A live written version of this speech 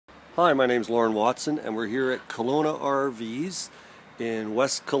Hi, my name's Lorne Watson and we're here at Kelowna RVs in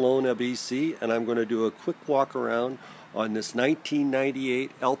West Kelowna, BC, and I'm going to do a quick walk around on this 1998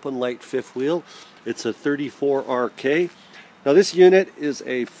 Alpine Lite fifth wheel. It's a 34RK. Now this unit is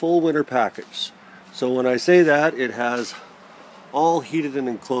a full winter package. So when I say that, it has all heated and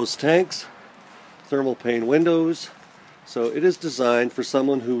enclosed tanks, thermal pane windows. So it is designed for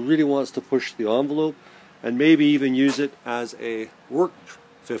someone who really wants to push the envelope and maybe even use it as a work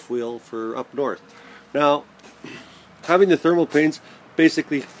fifth wheel for up north. Now, having the thermal panes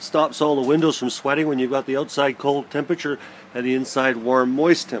basically stops all the windows from sweating when you've got the outside cold temperature and the inside warm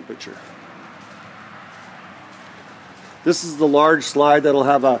moist temperature. This is the large slide that'll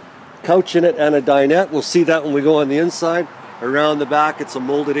have a couch in it and a dinette. We'll see that when we go on the inside. Around the back it's a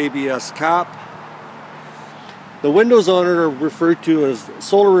molded ABS cap. The windows on it are referred to as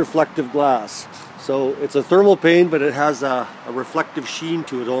solar reflective glass. So it's a thermal pane, but it has a reflective sheen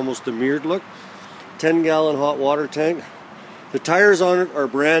to it, almost a mirrored look. 10-gallon hot water tank. The tires on it are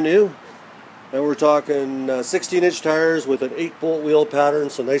brand new, and we're talking 16-inch tires with an 8-bolt wheel pattern,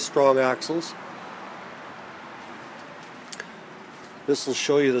 so nice strong axles. This will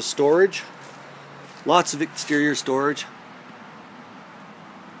show you the storage. Lots of exterior storage.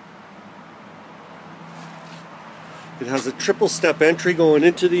 It has a triple step entry going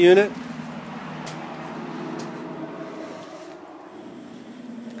into the unit.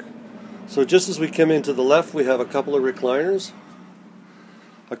 So just as we come into the left, we have a couple of recliners.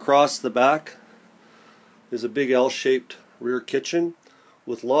 Across the back is a big L-shaped rear kitchen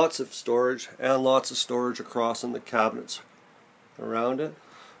with lots of storage and lots of storage across in the cabinets around it.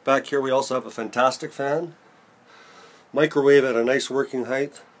 Back here we also have a fantastic fan, microwave at a nice working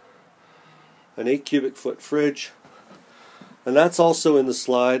height, an 8 cubic foot fridge, and that's also in the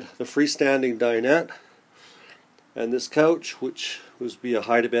slide, the freestanding dinette, and this couch, which would be a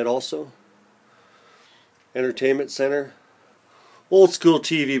hide-a-bed also. Entertainment center. Old school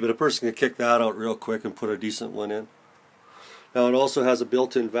TV, but a person can kick that out real quick and put a decent one in. Now it also has a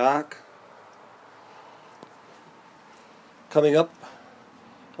built-in vac. Coming up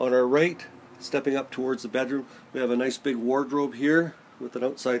on our right, stepping up towards the bedroom, we have a nice big wardrobe here with an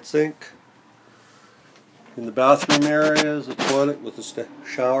outside sink. In the bathroom area is a toilet with a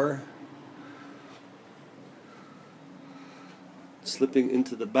shower. Slipping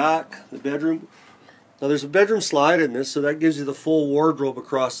into the back, the bedroom. Now there's a bedroom slide in this, so that gives you the full wardrobe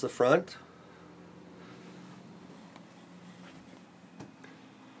across the front.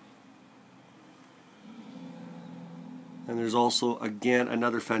 And there's also, again,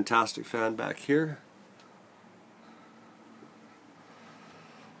 another fantastic fan back here.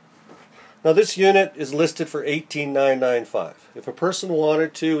 Now this unit is listed for $18,995. If a person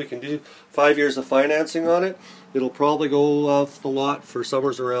wanted to, we can do 5 years of financing on it. It'll probably go off the lot for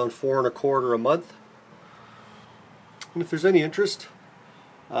somewhere around $4.25 a month. And if there's any interest,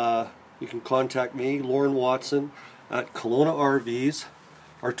 you can contact me, Lorne Watson, at Kelowna RVs.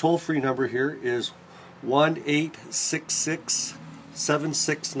 Our toll-free number here is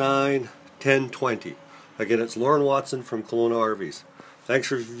 1-866-769-1020. Again, it's Lorne Watson from Kelowna RVs. Thanks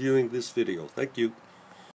for viewing this video. Thank you.